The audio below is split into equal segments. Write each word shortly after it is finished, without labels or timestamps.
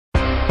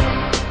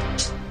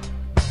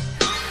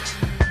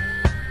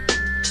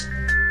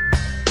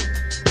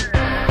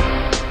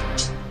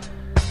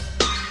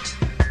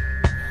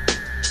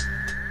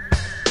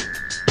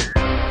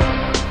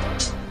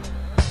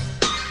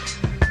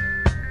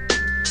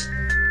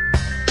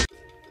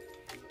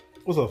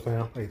What's up,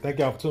 fam? Hey, thank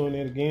y'all for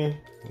tuning in again.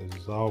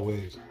 As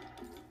always,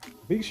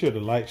 be sure to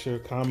like, share,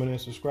 comment,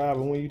 and subscribe.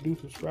 And when you do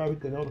subscribe,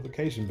 hit the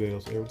notification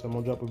bell so every time I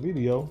drop a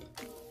video,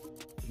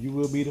 you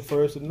will be the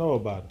first to know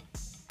about it.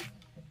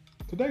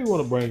 Today, we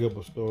want to bring up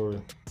a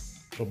story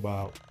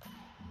about,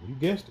 you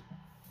guessed it,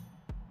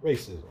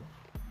 racism.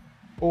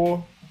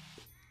 Or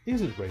is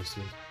it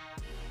racism?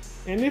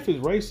 And if it's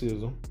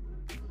racism,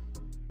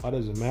 why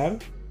does it matter?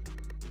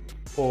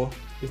 Or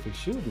if it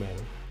should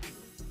matter,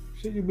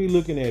 should you be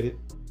looking at it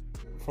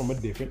from a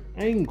different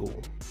angle?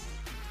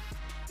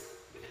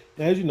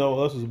 Now, as you know,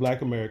 us as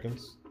Black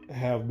Americans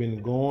have been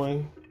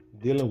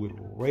dealing with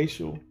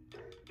racial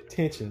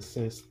tension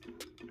since,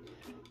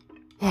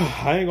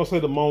 I ain't gonna say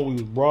the moment we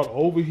was brought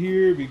over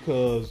here,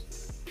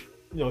 because,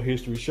 you know,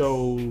 history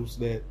shows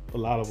that a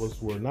lot of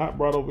us were not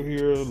brought over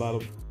here. A lot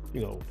of,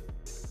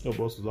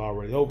 us was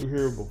already over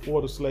here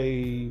before the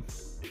slave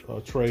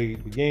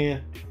trade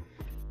began.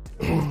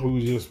 We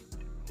was just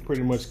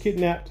pretty much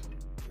kidnapped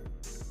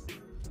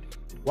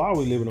while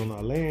we living on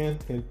our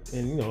land and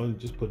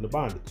just put in the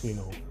bondage. I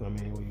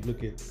mean, when you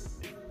look at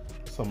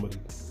some of the,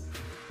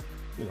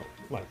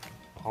 like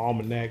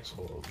almanacs,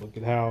 or look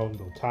at how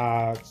the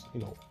tides,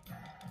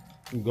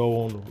 can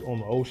go on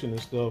the ocean and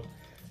stuff,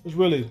 it's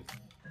really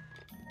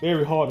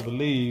very hard to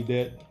believe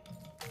that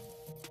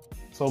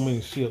so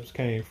many ships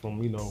came from,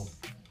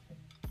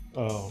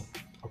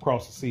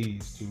 across the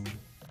seas to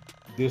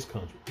this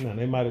country. Now,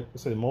 they might have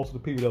said most of the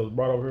people that was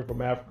brought over here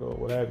from Africa or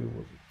what have you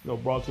was,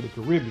 brought to the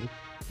Caribbean.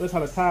 That's how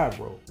the tide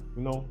rolled,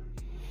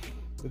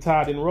 The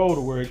tide didn't roll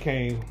to where it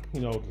came,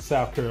 to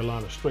South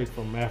Carolina straight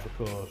from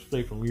Africa or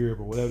straight from Europe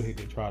or whatever they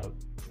try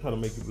to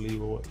make you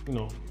believe, or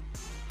what,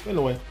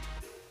 Anyway,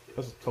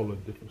 that's a totally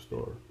different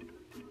story.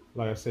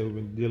 Like I said, we've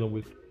been dealing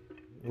with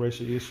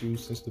racial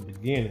issues since the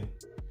beginning.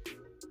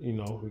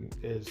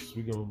 As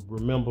we can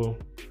remember,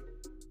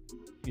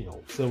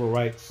 civil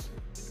rights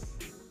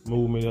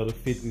movement of the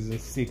 50s and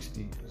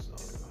 60s.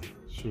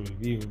 Sure, if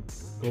you even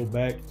go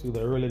back to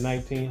the early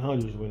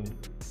 1900s when,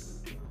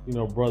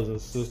 brothers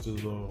and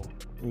sisters,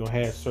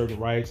 had certain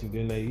rights, and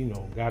then they,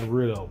 got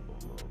rid of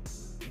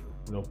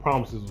them.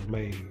 Promises were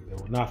made that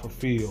were not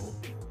fulfilled,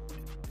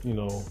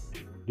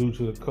 due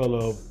to the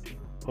color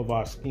of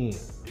our skin.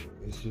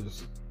 It's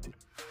just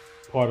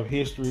part of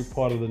history,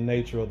 part of the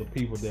nature of the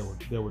people that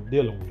we're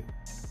dealing with.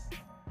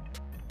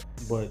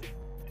 But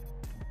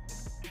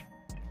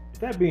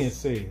that being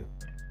said,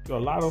 there are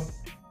a lot of,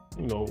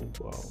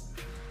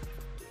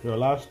 there are a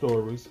lot of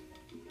stories,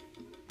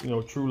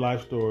 true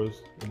life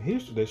stories in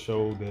history that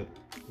show that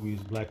we as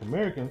Black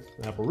Americans,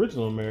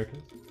 Aboriginal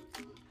Americans,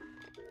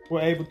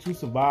 were able to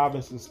survive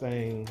and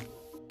sustain,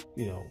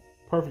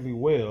 perfectly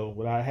well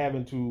without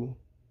having to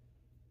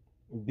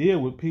deal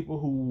with people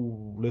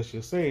who, let's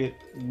just say it,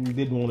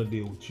 didn't want to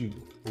deal with you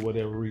for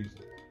whatever reason.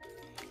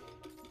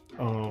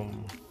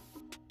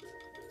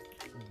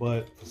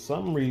 But for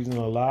some reason,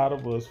 a lot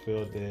of us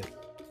felt that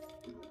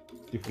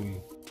if we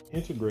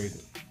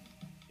integrated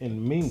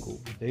and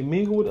mingled, if they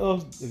mingle with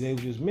us, if they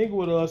would just mingle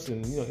with us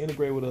and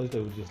integrate with us, they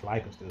would just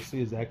like us. They'll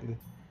see exactly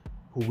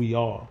who we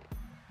are,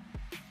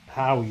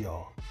 how we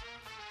are,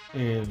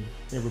 and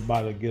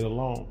everybody will get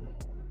along.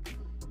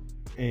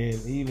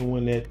 And even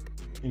when that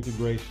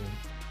integration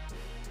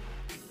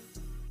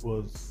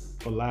was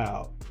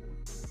allowed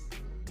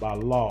by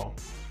law,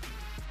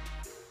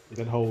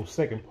 that whole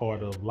second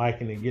part of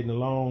liking and getting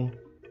along,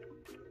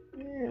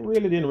 it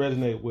really didn't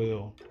resonate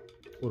well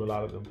with a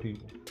lot of them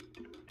people.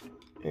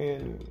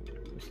 And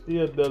it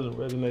still doesn't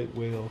resonate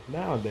well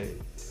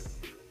nowadays.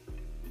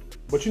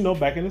 But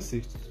back in the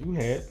 60s, you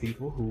had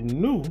people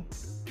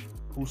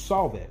who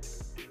saw that.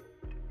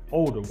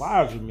 Older,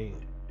 wiser men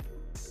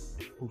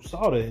who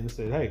saw that and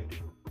said, hey,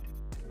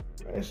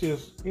 that's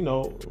just,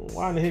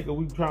 why in the heck are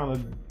we trying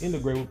to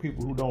integrate with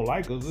people who don't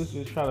like us? Let's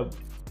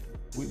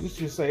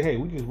just say, hey,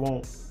 we just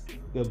want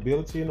the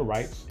ability and the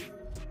rights,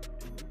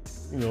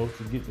 to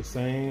get the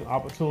same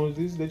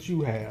opportunities that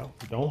you have.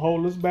 Don't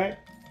hold us back.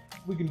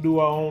 We can do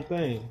our own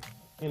thing.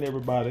 And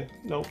everybody,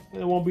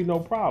 there won't be no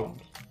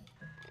problems.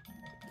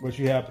 But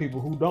you have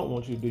people who don't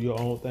want you to do your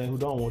own thing, who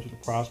don't want you to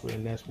prosper,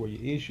 and that's where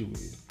your issue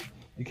is.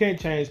 You can't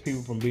change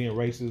people from being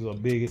racist or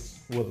bigots,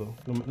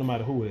 no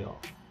matter who they are.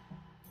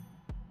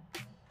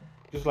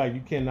 Just like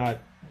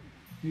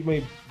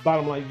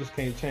bottom line, you just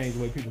can't change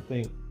the way people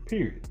think,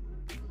 period.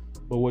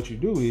 But what you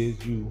do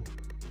is you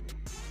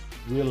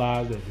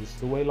realize that this is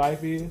the way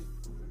life is.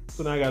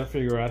 So now I got to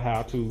figure out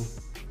how to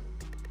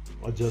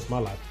adjust my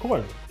life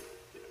accordingly.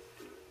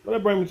 But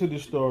that brings me to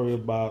this story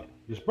about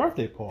this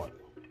birthday party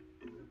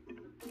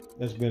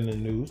that's been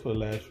in the news for the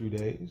last few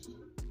days,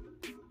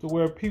 to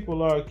where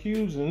people are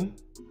accusing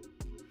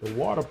the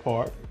water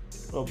park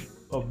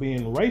of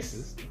being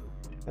racist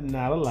and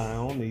not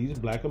allowing these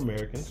Black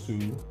Americans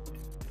to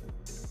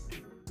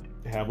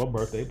have a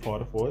birthday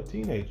party for a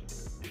teenager.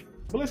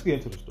 But let's get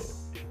into the story.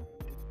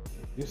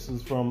 This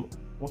is from,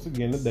 once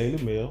again, the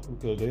Daily Mail,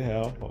 because they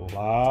have a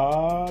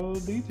lot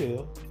of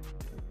details.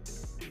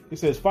 It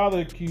says, father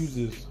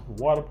accuses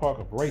water park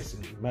of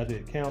racism after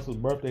it cancels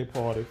birthday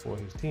party for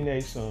his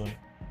teenage son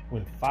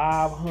when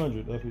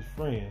 500 of his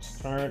friends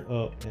turned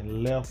up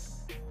and left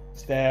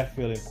staff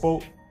feeling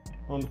quote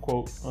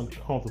unquote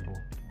uncomfortable.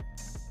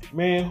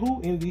 Man,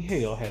 who in the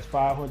hell has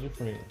 500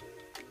 friends?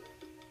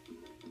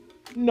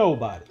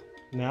 Nobody.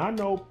 Now I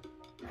know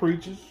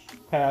preachers,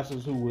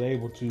 pastors who were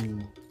able to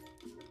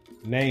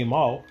name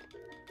off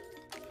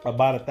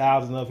about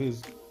 1,000 of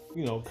his,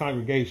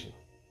 congregation.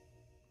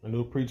 I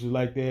knew preachers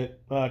like that.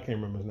 I can't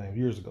remember his name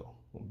years ago,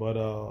 but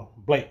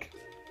Blake,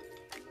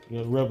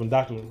 Reverend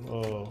Dr.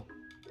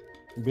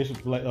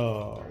 Bishop Blake,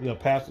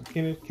 Pastor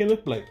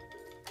Kenneth Blake.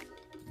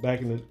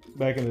 Back in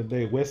the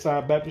day,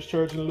 Westside Baptist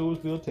Church in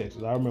Louisville,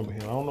 Texas. I remember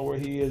him. I don't know where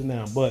he is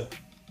now, but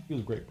he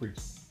was a great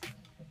preacher.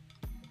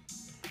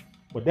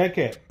 But that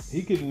cat,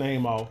 he could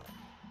name off,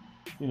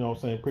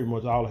 pretty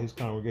much all of his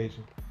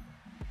congregation.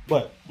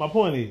 But my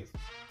point is,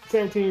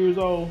 17 years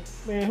old,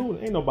 man, who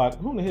in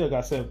the hell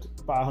got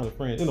 500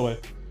 friends? Anyway,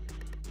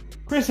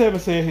 Chris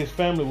Evans said his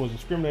family was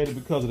discriminated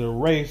because of their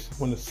race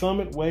when the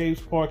Summit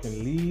Waves Park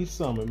in Lee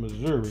Summit,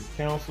 Missouri,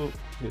 canceled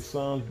his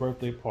son's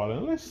birthday party.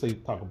 And let's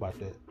talk about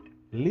that.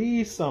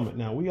 Lee Summit.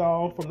 Now, we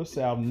all from the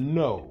South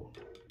know.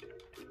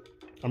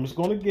 I'm just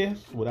going to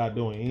guess without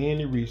doing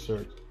any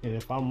research. And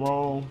if I'm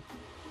wrong,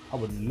 I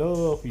would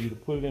love for you to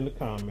put it in the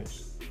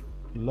comments.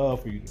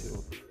 Love for you to do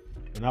it.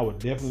 And I would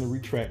definitely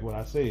retract what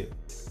I said,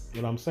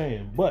 what I'm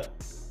saying. But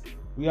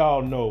we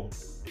all know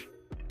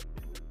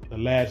the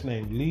last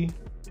name Lee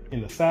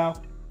in the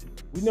South.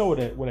 We know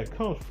where that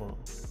comes from.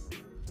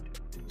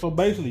 So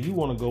basically, you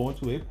want to go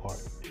into a park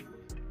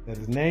that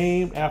is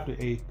named after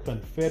a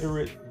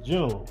Confederate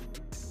general.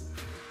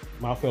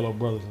 My fellow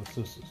brothers and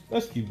sisters,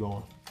 let's keep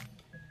going.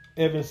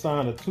 Evans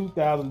signed a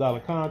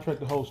 $2,000 contract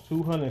to host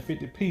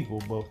 250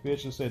 people, but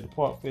officials said the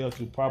park failed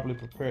to properly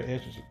prepare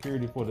extra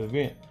security for the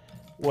event.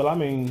 Well, I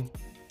mean,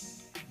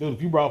 dude,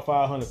 if you brought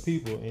 500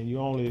 people and you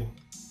only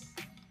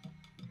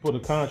put a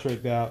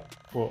contract out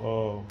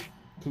for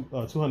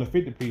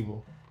 250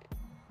 people,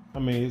 I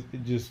mean,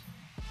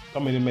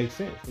 it makes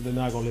sense. So they're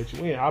not gonna let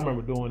you in. I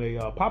remember doing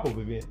a pop-up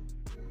event,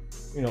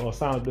 a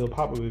silent bill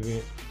pop-up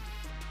event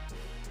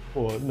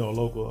for a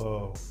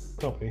local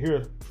company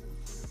here,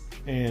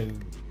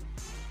 and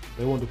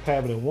they wanted to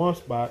have it in one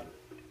spot,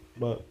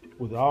 but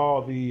with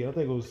all the, I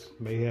think it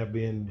may have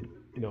been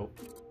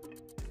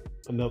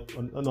enough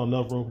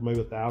room for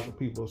maybe 1,000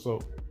 people or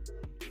so.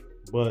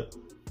 But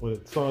when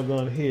the Sun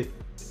Gun hit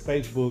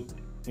Facebook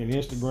and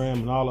Instagram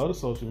and all the other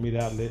social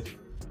media outlets,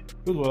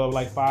 it was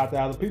like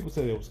 5,000 people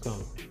said it was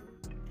coming,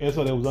 and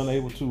so they was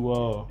unable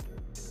to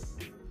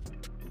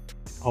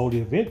hold the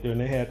event there,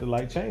 and they had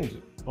to change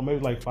it. Or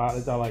maybe like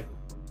 500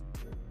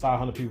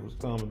 people was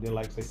coming, and then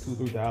say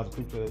 2,000-3,000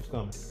 people said it was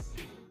coming.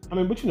 I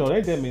mean, but they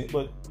ain't that many.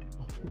 But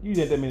you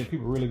ain't that many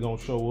people really gonna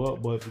show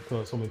up. But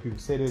because so many people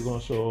said they're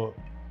gonna show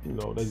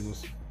up, they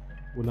just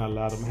would not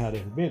allow them to have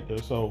that event there.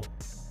 So,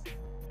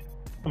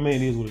 I mean,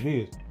 it is what it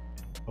is.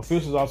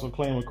 Officials also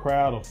claim a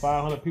crowd of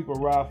 500 people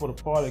arrived for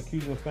the party,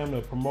 accusing the family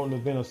of promoting the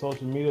event on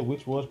social media,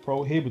 which was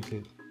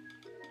prohibited.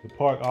 The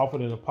park offered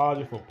an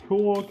apology for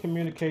poor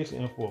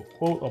communication and for,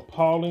 quote,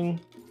 appalling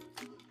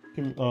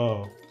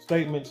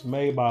statements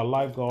made by a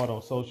lifeguard on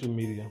social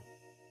media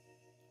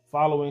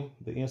following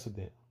the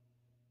incident.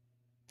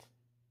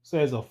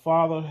 Says a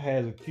father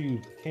has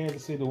accused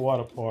Kansas City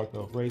Water Park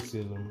of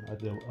racism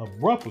after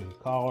abruptly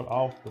called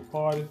off the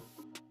party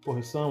for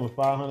his son when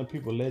 500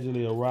 people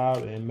allegedly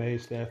arrived and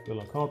made staff feel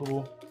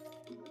uncomfortable.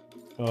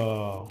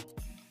 I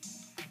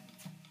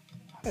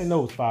didn't know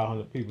it was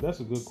 500 people.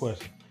 That's a good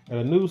question. At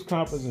a news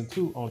conference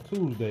on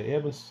Tuesday,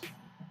 Evans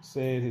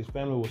said his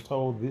family was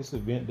told this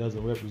event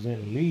doesn't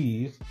represent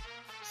Lee's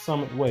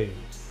Summit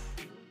Waves.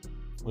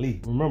 Lee,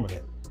 remember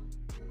that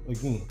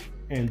again.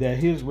 And that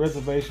his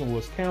reservation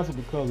was canceled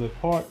because a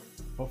park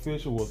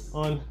official was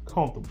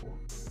uncomfortable.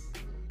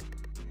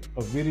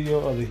 A video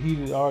of the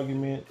heated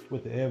argument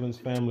with the Evans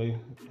family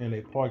and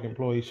a park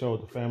employee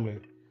showed the family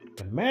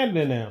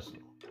demanding an answer,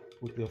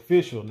 with the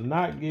official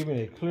not giving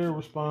a clear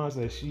response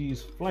as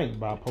she's flanked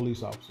by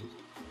police officers.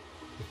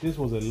 If this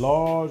was a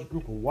large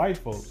group of white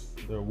folks,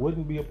 there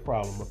wouldn't be a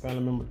problem, a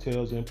family member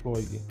tells the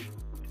employee,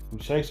 who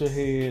shakes her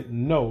head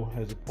no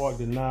as the park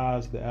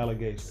denies the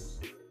allegations.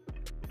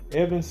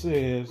 Evans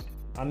says,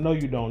 I know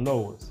you don't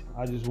know us.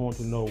 I just want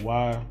to know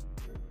why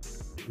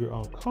you're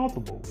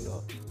uncomfortable with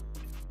us.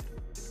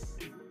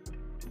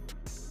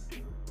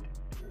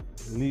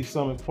 Lee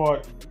Summit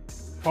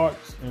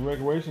Parks and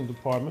Recreation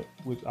Department,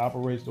 which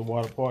operates the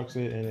water park,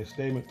 said in a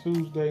statement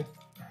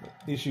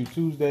issued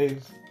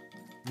Tuesdays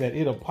that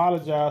it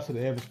apologized to the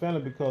Evans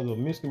family because of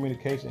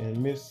miscommunication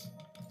and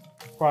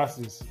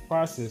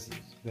processes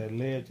that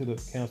led to the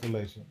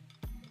cancellation.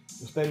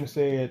 The statement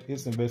said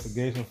its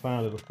investigation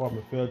found the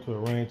department failed to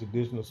arrange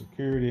additional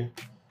security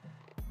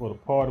for the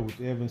party,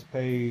 which Evans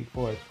paid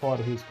for as part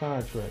of his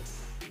contract.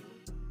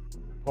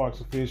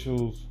 Parks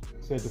officials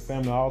said the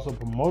family also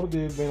promoted the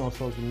event on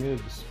social media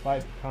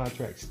despite the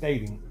contract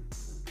stating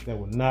that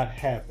would not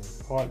happen.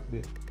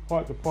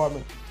 Park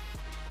department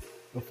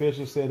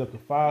officials said up to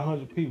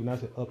 500 people, and I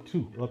said up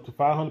to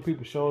 500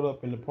 people showed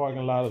up in the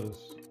parking lot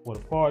for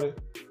the party.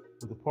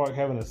 with the park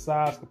having a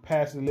size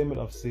capacity limit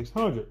of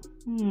 600.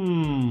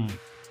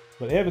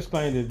 But Evans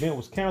claimed the event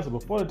was canceled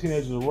before the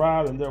teenagers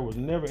arrived, and there was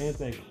never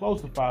anything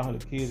close to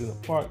 500 kids in the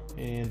park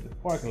and the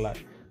parking lot.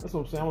 That's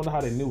what I'm saying. I wonder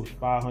how they knew it was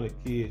 500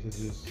 kids that's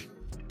just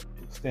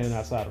standing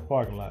outside the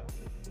parking lot.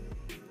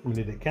 I mean,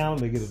 did they count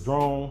them? They get a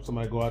drone.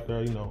 Somebody go out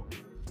there,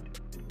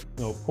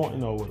 point,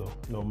 with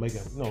a,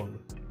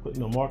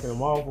 making, marking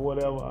them off or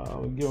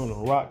whatever. Giving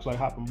them rocks like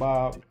Hopping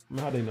Bob. I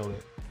mean, how they know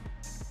that?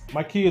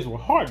 My kids were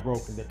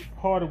heartbroken that the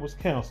party was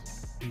canceled,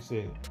 he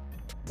said.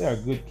 They are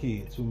good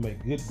kids who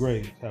make good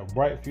grades, have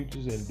bright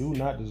futures, and do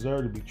not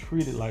deserve to be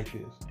treated like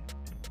this.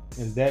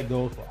 And that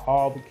goes for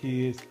all the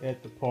kids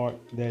at the park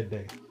that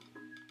day.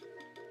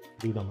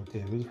 Dude, I'm gonna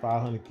tell you, there's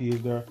 500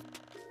 kids there.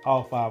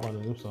 All 500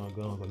 of them son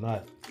guns are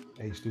not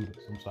A students.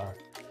 I'm sorry.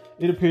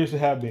 It appears to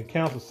have been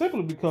canceled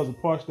simply because the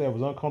park staff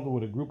was uncomfortable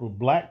with a group of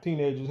black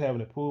teenagers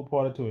having a pool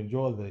party to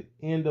enjoy the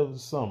end of the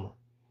summer,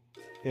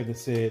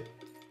 Evans said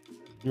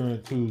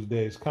during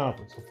Tuesday's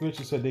conference.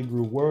 Officials said they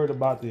grew worried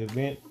about the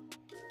event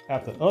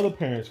after other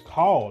parents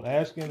called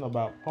asking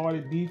about party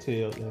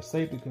details and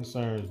safety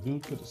concerns due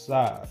to the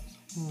size.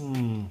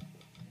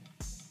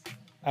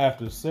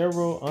 After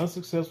several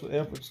unsuccessful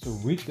efforts to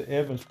reach the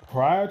Evans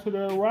prior to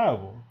their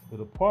arrival, the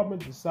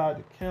department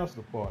decided to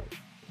cancel the party.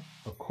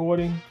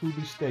 According to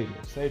the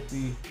statement,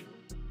 safety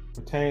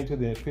pertaining to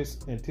the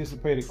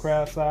anticipated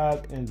crowd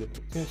size and the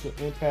potential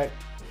impact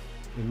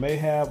it may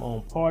have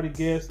on party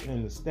guests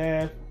and the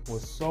staff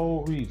was the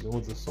sole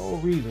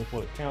reason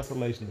for the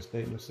cancellation, the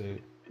statement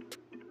said.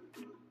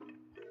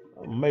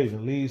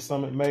 Amazing. Lee's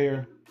Summit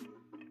Mayor.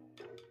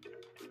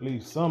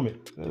 Lee's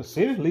Summit. That's a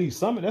city? Lee's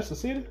Summit? That's a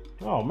city?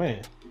 Oh,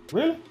 man.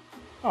 Really?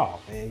 Oh,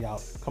 man,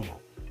 y'all. Come on.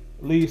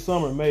 Lee's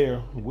Summit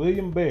Mayor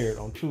William Baird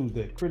on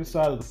Tuesday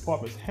criticized the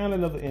department's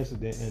handling of the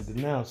incident and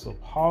denounced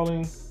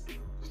appalling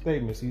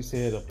statements he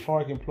said a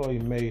park employee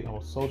made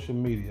on social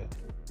media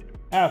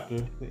after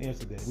the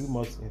incident. We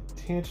must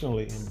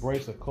intentionally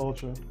embrace a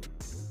culture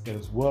that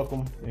is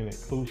welcome and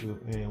inclusive,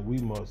 and we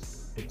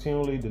must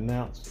continually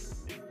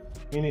denounce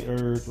any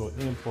urge or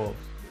impulse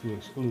to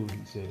exclude,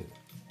 he said.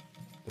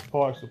 The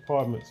Parks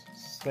Department's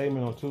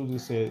statement on Tuesday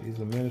said his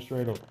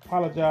administrator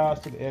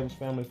apologized to the Evans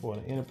family for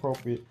an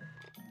inappropriate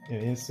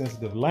and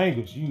insensitive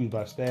language used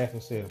by staff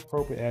and said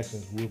appropriate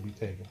actions will be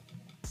taken.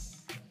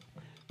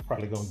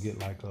 Probably gonna get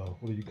like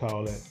what do you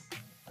call that?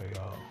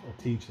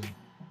 A teaching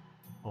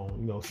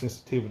on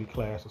sensitivity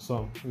class or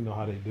something. You know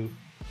how they do.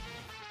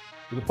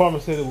 The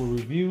department said it will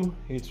review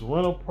its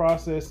rental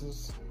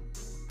processes,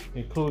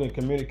 including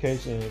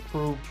communication and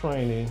improved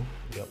training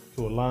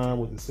to align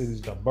with the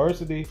city's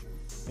diversity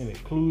and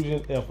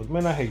inclusion efforts.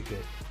 Man, I hate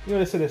that.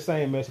 They say the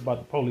same mess about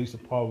the police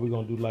department. We're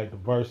going to do like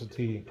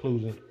diversity,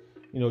 inclusion,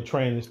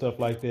 training and stuff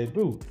like that.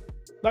 Dude,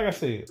 like I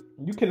said,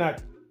 you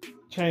cannot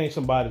change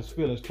somebody's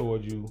feelings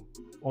towards you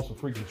on some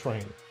freaking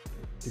training.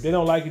 If they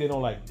don't like it, they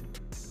don't like it.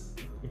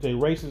 If they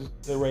racist,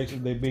 they're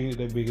racist. They bigoted,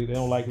 they bigoted. They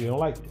don't like it, they don't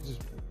like it. It's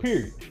just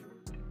period.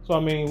 So, I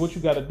mean, what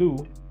you got to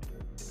do,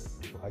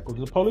 like go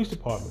to the police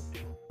department.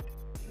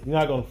 You're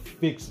not going to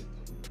fix it.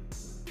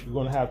 You're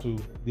going to have to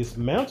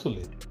dismantle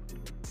it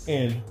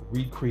and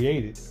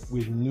recreate it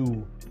with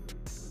new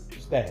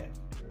staff.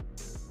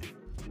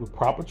 With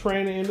proper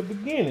training in the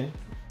beginning,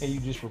 and you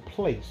just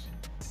replace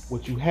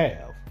what you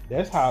have.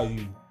 That's how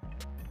you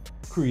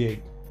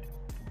create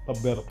a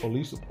better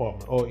police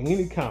department or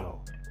any kind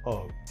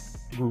of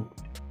group,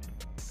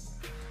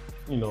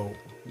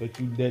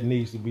 that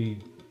needs to be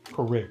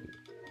corrected.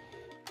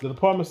 The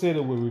department said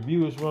it would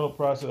review its rental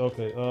process.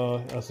 Okay,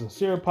 a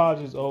sincere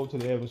apology is owed to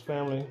the Evans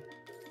family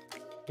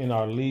in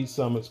our Lee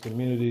Summits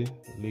community.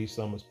 Lee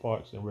Summits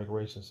Parks and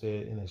Recreation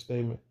said in a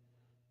statement,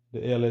 the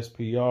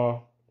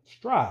LSPR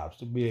strives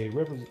to be a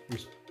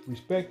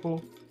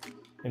respectful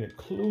and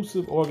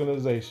inclusive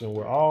organization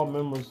where all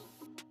members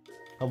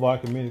of our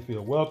community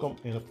feel welcome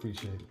and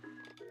appreciated.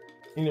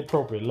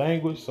 Inappropriate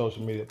language,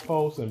 social media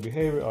posts, and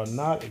behavior are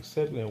not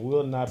accepted and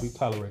will not be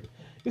tolerated.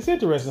 It's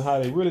interesting how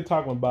they really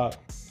talking about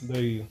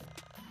the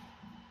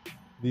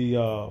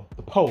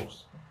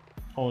posts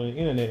on the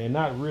internet and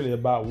not really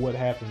about what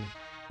happened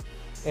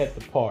at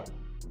the park.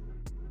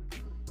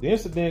 The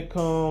incident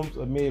comes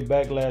amid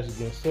backlash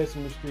against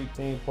Sesame Street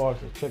theme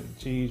parks and Chuck E.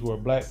 Cheese, where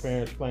black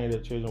parents claim their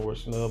children were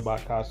snubbed by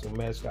costume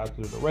mascots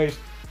due to the race.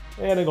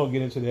 And they're gonna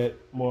get into that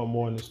more and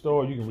more in the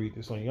story. You can read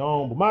this on your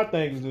own. But my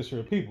thing is this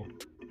here, people.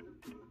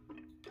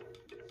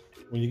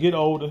 When you get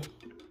older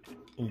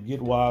and you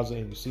get wiser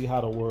and you see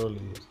how the world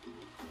is,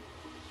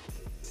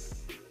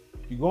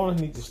 you're going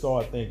to need to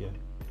start thinking,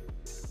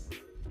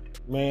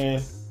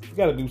 man, you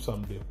got to do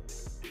something different.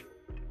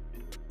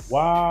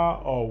 Why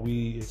are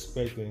we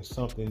expecting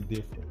something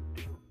different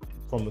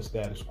from the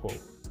status quo?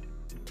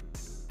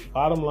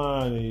 Bottom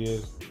line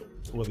is,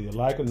 whether you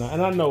like it or not,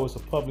 and I know it's a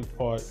public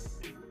park,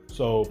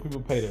 so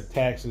people pay their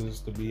taxes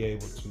to be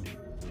able to,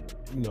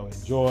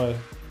 enjoy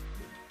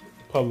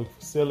public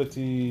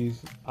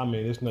facilities. I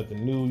mean, it's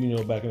nothing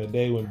new. Back in the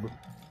day when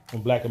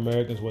black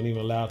Americans weren't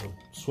even allowed to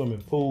swim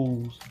in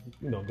pools,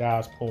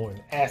 guys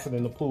pouring acid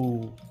in the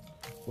pool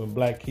when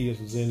black kids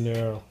was in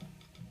there,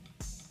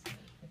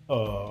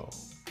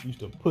 used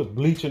to put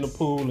bleach in the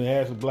pool and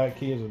ask the black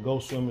kids to go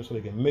swimming so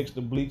they can mix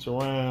the bleach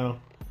around,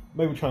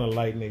 maybe trying to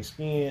lighten their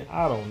skin.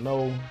 I don't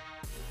know,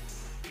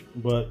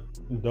 but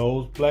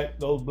those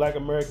black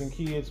American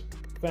kids,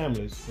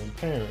 families and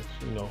parents,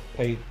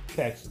 paid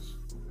taxes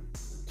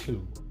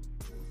too,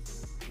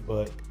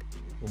 but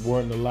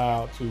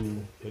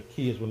the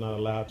kids were not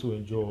allowed to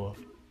enjoy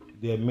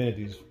the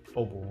amenities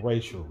over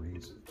racial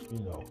reasons.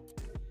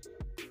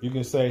 You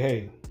can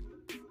say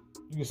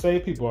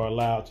people are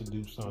allowed to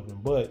do something,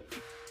 but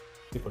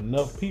if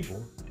enough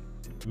people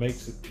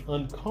makes it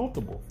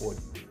uncomfortable for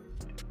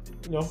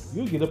you,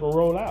 you'll get up and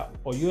roll out,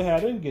 or you'll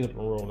have them get up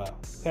and roll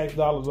out, tax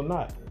dollars or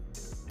not.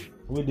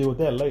 We'll deal with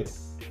that later.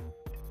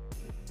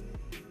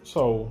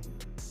 So,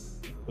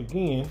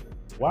 again,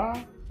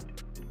 why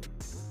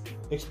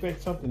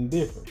expect something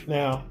different?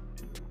 Now,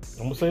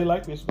 I'm gonna say it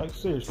like this, like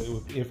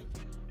seriously, if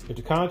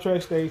the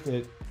contract states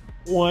that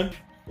one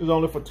is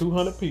only for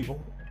 200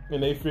 people,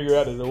 and they figure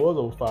out that there was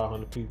over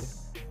 500 people,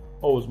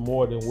 or it's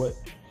more than what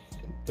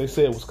they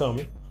said was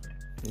coming,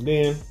 and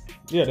then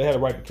they had a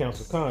right to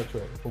cancel the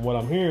contract. From what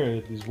I'm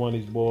hearing, is one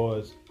of these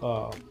boys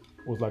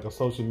was like a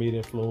social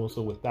media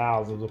influencer with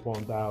thousands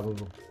upon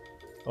thousands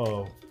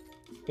of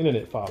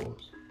internet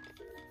followers,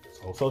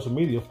 so social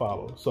media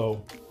followers.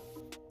 So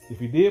if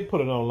you did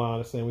put it online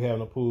and saying we're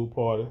having a pool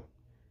party,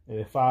 and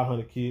if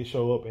 500 kids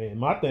show up, and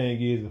my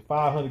thing is, if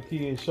 500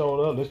 kids showed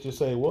up, let's just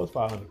say it was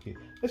 500 kids.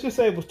 Let's just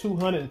say it was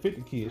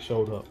 250 kids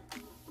showed up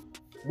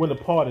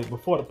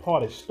before the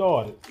party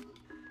started.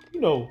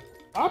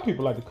 Our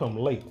people like to come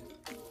late.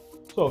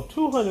 So if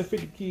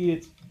 250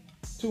 kids,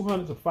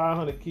 200 to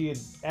 500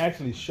 kids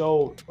actually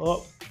showed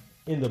up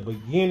in the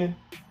beginning,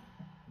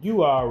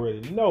 you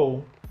already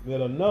know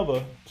that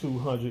another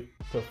 200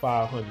 to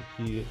 500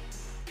 kids,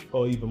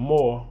 or even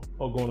more,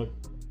 are going to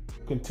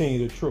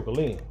continue to trickle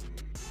in.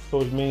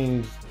 So it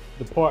means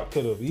the park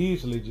could have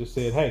easily just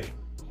said, hey,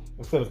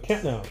 instead of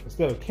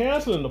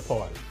canceling the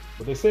party,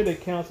 but they said they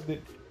canceled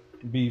it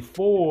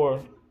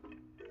before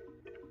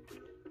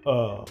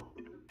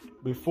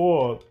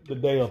the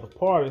day of the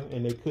party,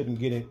 and they couldn't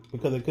get in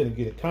because they couldn't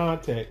get in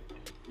contact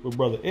with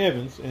Brother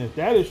Evans. And if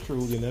that is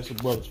true, then that's the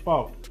brother's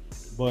fault.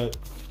 But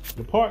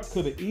the park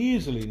could have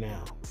easily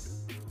now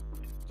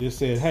just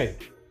said, hey.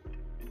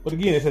 But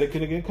again, they said they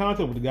couldn't get in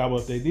contact with the guy.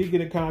 But if they did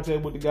get in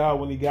contact with the guy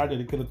when he got there,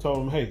 they could have told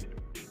him, hey,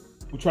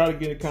 we try to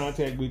get in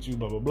contact with you,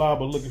 blah, blah, blah.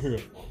 But look at here.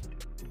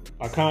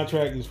 Our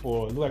contract is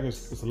for,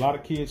 it's a lot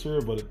of kids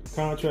here, but the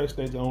contract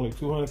states only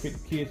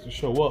 250 kids to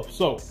show up.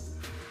 So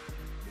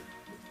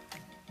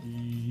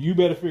you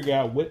better figure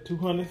out what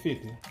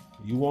 250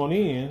 you want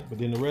in, but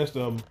then the rest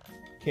of them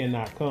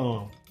cannot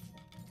come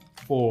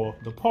for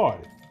the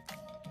party,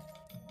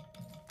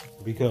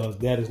 because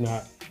that is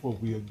not what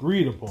we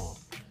agreed upon.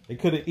 They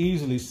could have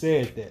easily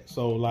said that.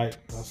 So like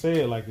I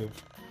said, like if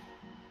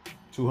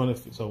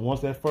 200, so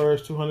once that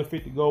first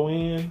 250 go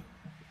in,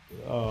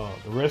 the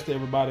rest of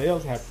everybody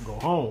else have to go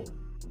home.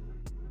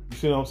 You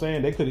see what I'm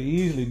saying? They could have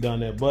easily done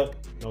that, but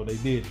no, they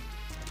didn't.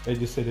 They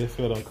just said they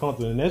felt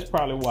uncomfortable, and that's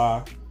probably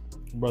why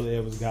Brother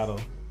Evans got a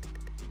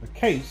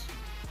case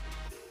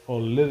or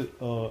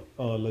a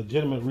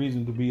legitimate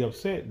reason to be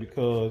upset,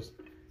 because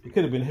it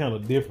could have been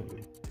handled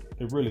differently.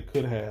 It really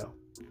could have.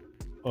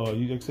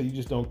 You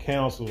just don't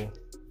counsel.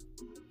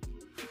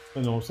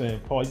 You know what I'm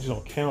saying, Paul? You just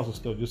don't counsel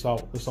stuff just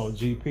on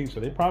GP. So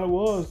they probably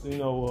was,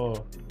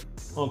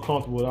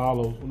 uncomfortable with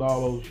all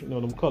those,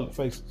 them colored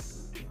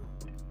faces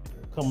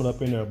coming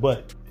up in there.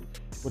 But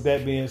with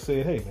that being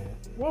said, hey man,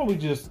 why don't we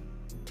just,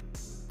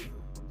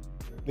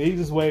 the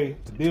easiest way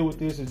to deal with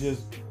this is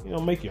just,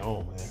 make your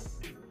own, man.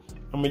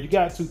 I mean, you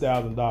got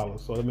 $2,000,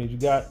 so that means you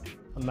got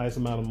a nice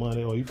amount of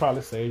money, or you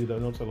probably saved it.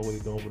 Don't tell them what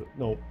you're doing,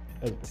 but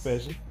as a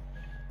profession,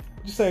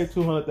 you save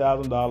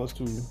 $200,000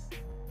 to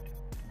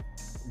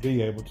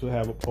be able to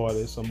have a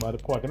party at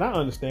somebody's park. And I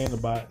understand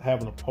about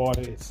having a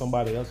party at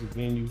somebody else's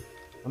venue.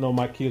 I know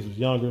my kids was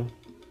younger,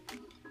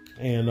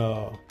 and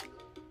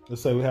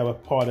let's say we have a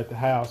party at the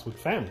house with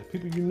family,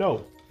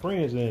 people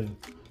friends, and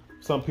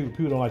some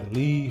people don't like to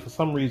leave for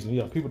some reason.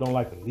 People don't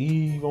like to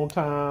leave on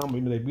time.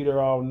 Maybe they be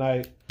there all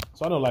night.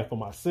 So I know, like for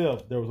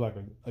myself, there was like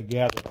a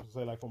gathering.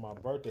 Say like for my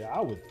birthday,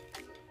 I would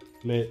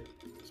say,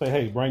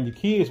 hey, bring your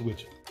kids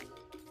with you.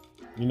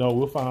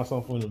 We'll find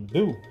something for them to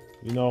do.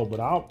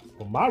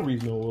 But my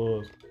reason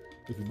was,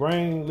 if you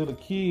bring little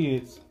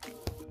kids,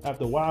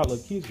 after a while,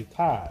 little kids get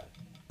tired.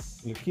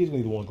 And the kids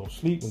need to want to go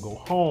sleep and go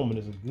home,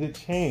 and there's a good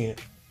chance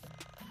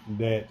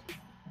that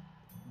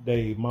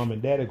mom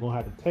and dad are going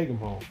to have to take them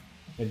home.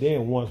 And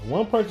then once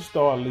one person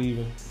start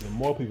leaving, then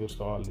more people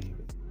start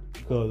leaving.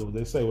 Because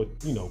they say,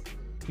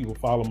 people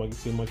follow monkey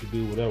see, monkey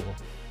do, whatever.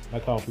 I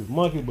call people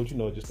monkey, but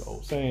just the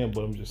old saying,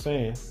 but I'm just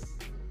saying.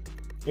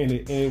 And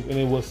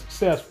it was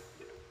successful.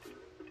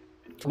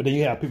 But then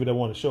you have people that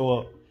want to show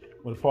up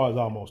when the party's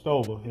almost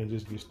over and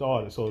just get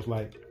started. So it's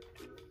like,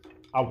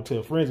 I would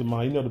tell friends of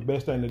mine, the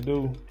best thing to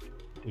do,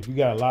 if you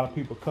got a lot of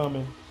people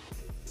coming,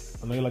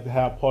 I know you like to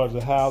have parties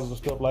at houses and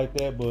stuff like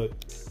that, but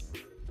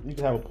you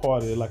can have a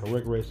party at like a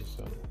recreation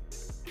center.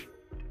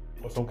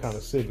 or some kind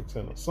of civic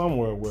center,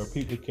 somewhere where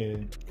people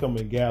can come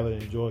and gather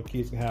and enjoy,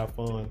 kids can have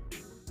fun.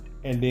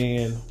 And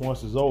then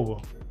once it's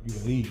over, you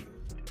can leave.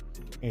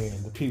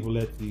 And the people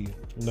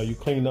you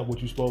clean up what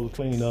you're supposed to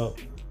clean up.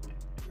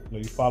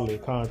 You follow the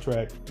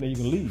contract, then you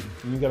can leave.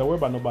 You ain't got to worry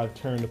about nobody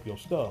tearing up your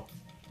stuff,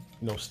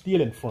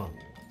 stealing from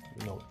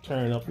you,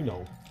 tearing up,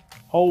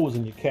 holes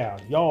in your cow,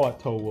 yard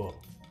tore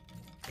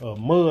up,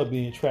 mud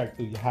being tracked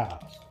through your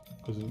house.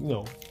 Because,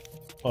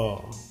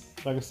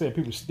 like I said,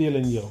 people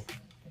stealing stealing,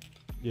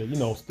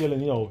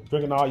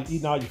 drinking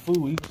eating all your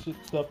food, eating shit,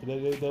 stuff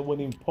that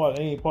wasn't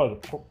even ain't part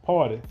of the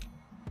party.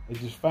 They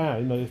just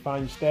find, they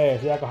find your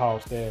stash, your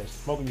alcohol stash,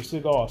 smoking your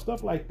cigar,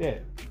 stuff like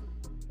that.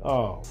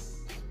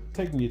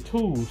 Taking your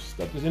tools,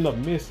 stuff that's end up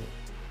missing,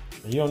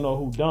 and you don't know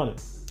who done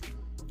it.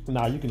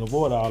 Now you can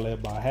avoid all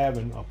that by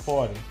having a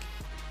party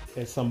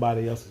at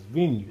somebody else's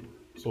venue.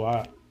 So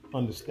I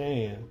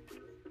understand,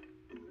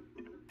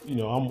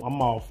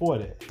 I'm all for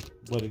that.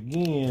 But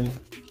again,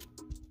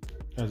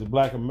 as a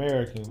Black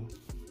American,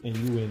 and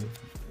you in,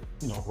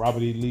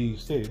 Robert E.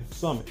 Lee's city,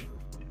 Summit,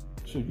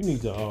 shoot, you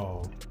need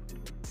to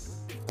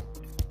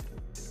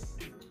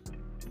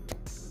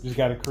just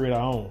got to create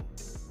our own.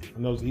 I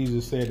know it's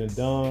easier said than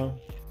done,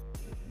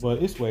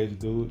 but it's ways to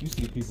do it. You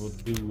see people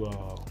do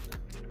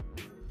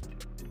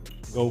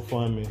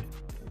GoFundMe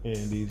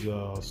and these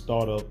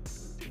startup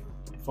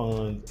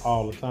funds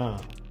all the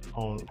time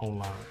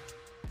online.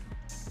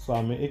 So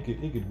I mean, it could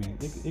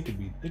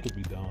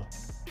be done.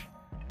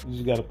 You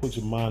just got to put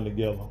your mind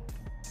together.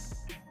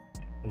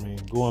 I mean,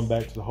 going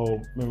back to the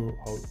whole, remember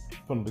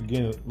from the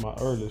beginning, my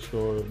earlier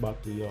story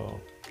about the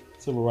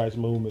civil rights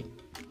movement.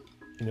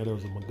 There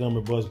was a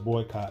Montgomery bus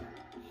boycott,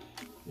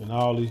 and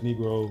all these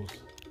Negroes,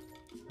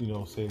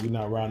 said we're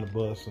not riding the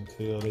bus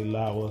until they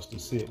allow us to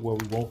sit where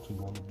we want to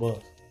on the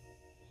bus.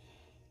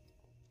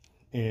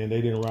 And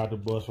they didn't ride the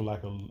bus for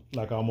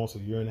like almost a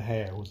year and a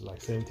half. It was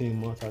like 17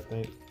 months, I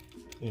think.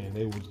 And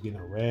they was getting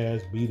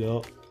harassed, beat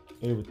up,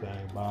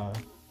 everything by,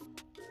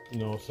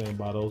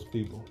 by those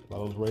people, by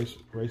those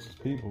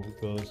racist people,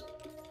 because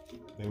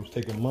they was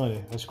taking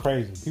money. That's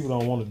crazy. People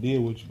don't want to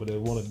deal with you, but they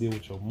want to deal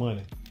with your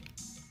money.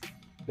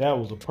 That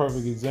was a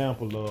perfect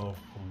example of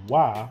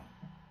why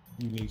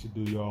you need to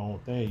do your own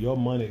thing. Your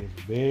money is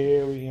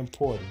very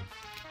important.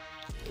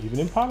 Even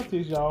in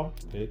politics, y'all,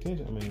 pay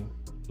attention. I mean,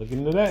 look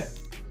into that.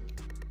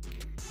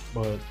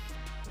 But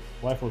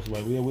white folks are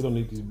like, yeah, we don't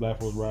need these black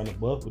folks riding the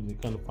bus, but you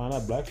come to find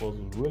out black folks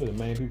was really the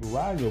main people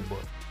riding your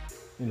bus.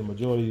 And the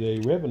majority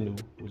of their revenue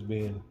was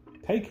being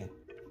taken,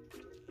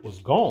 was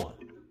gone,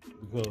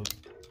 because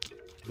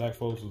black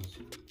folks was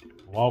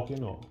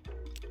walking or,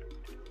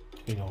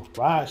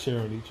 ride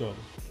sharing each other.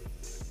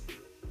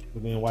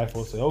 But then white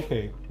folks say,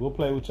 okay, we'll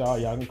play with y'all.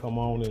 Y'all can come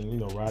on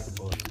and, ride the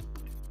bus.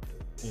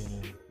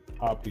 And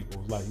our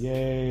people was like,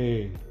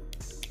 yay,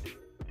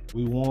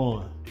 we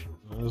won.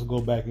 Let's go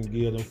back and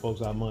give them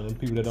folks our money. Them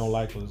people that don't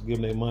like us, let's give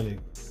them their money.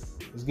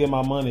 Let's give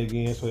my money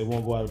again so they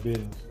won't go out of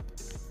business.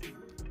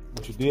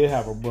 But you did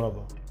have a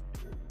brother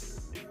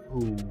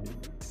who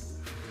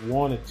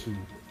wanted to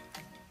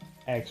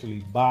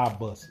actually buy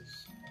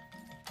buses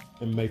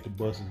and make the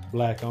buses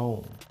black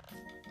owned.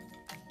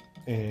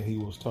 And he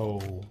was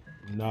told,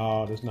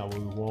 no, that's not what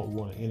we want. We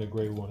want to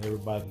integrate. We want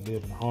everybody to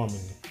live in harmony.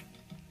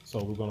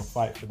 So we're going to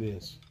fight for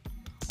this.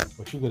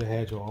 But you could have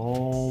had your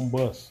own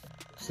bus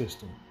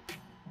system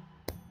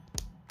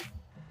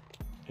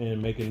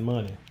and making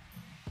money.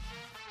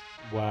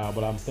 Wow,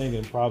 but I'm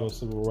thinking probably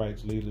civil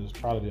rights leaders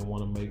probably didn't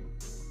want to make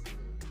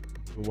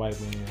the white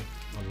man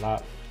a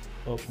lot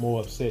more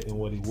upset than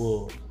what he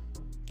was.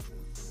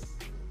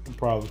 He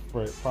probably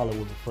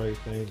was afraid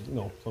things,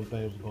 some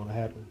things were going to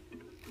happen.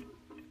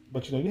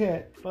 But you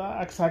had,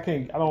 I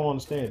don't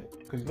understand it,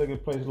 because you look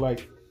at places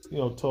like,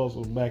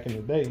 Tulsa back in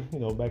the day,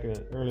 back in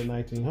the early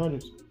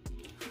 1900s,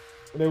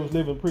 they was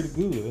living pretty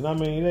good. And I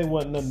mean, they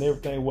wasn't nothing,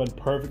 everything wasn't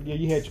perfect. Yeah,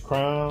 you had your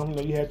crime,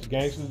 you had your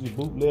gangsters, your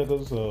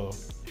bootleggers,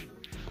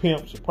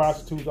 pimps, your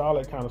prostitutes, all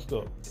that kind of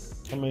stuff.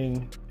 I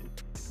mean,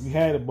 you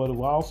had it, but it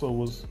was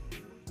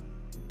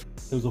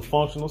a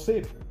functional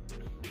city,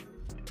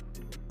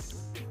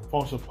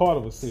 functional part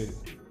of a city.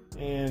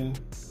 And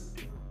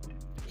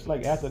it's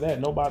like after that,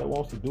 nobody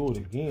wants to do it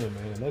again,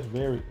 man.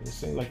 It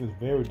seems like it's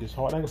very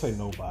disheartening. I ain't gonna say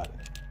nobody,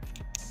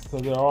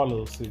 because there are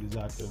little cities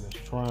out there that's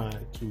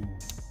trying to,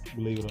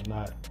 believe it or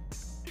not,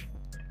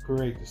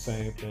 create the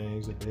same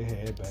things that they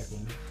had back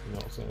in,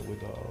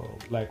 with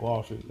Black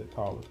Wall Street, they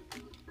call it,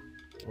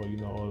 or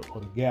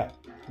the Gap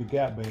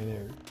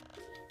Band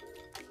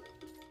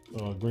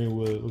area,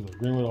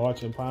 Greenwood,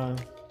 Arch and Pine.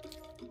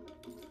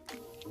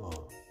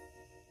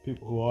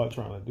 People who are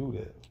trying to do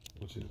that,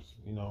 which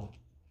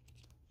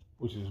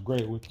is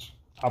great. Which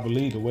I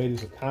believe the way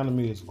this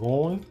economy is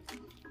going,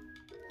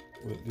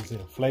 with this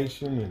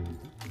inflation and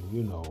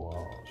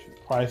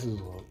prices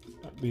are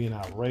being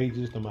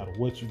outrageous no matter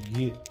what you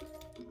get.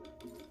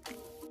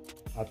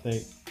 I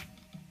think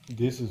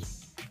this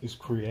is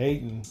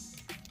creating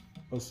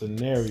a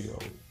scenario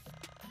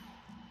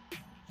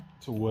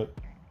to what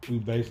we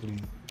basically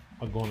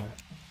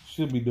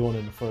should be doing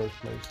in the first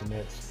place, and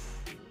that's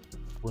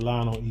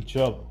relying on each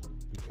other,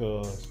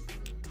 because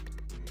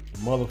the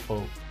mother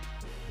folk,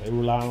 they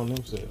rely on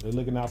themselves. They're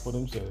looking out for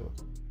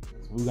themselves.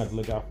 So we got to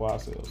look out for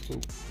ourselves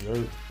too. You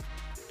heard?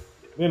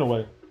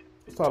 Anyway,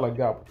 that's all I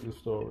got with this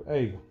story.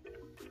 Hey,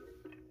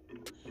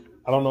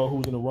 I don't know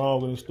who's in the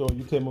wrong with this story.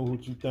 You tell me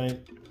what you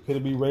think. Could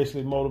it be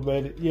racially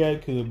motivated? Yeah,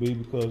 it could be,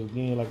 because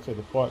again, like I said,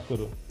 the part could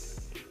have,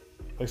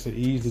 like I said,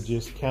 easily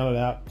just counted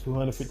out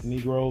 250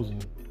 Negroes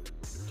and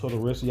told the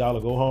rest of y'all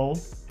to go home.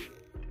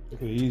 They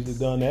could have easily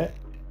done that.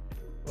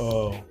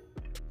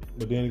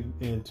 But then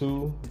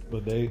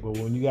but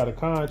when you got a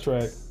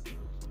contract,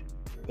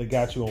 they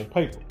got you on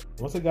paper.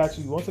 Once they got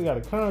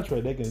a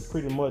contract, they can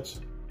pretty much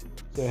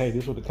say, hey,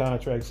 this is what the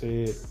contract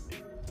said.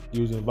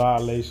 You was in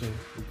violation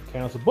with the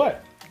council.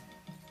 But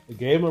they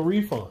gave him a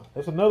refund.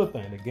 That's another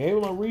thing. They gave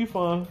him a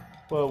refund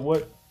for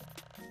what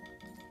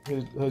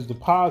his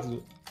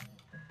deposit,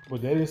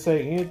 but they didn't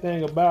say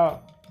anything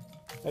about,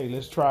 hey,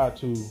 let's try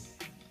to,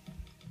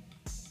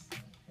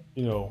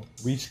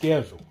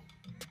 reschedule.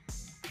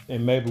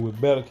 And maybe with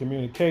better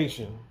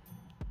communication,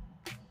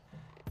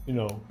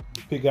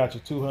 pick out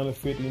your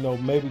 250,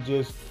 maybe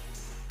just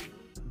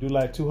do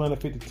like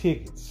 250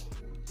 tickets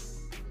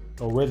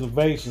or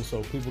reservations,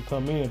 so people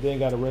come in, if they ain't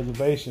got a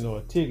reservation or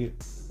a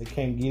ticket, they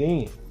can't get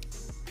in.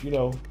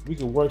 We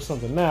could work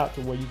something out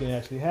to where you can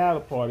actually have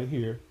a party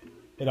here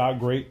at our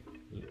great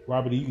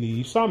Robert E.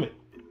 Lee Summit.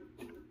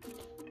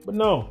 But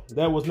no,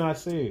 that was not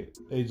said.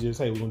 They just,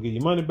 hey, we're going to get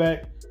your money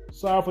back.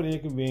 Sorry for the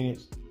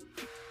inconvenience.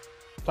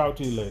 Talk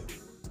to you later.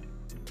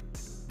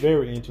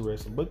 Very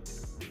interesting. But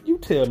you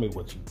tell me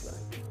what you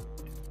think.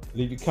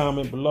 Leave your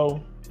comment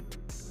below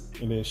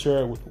and then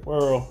share it with the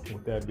world.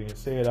 With that being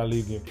said, I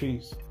leave you in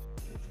peace.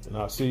 And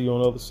I'll see you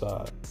on the other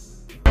side.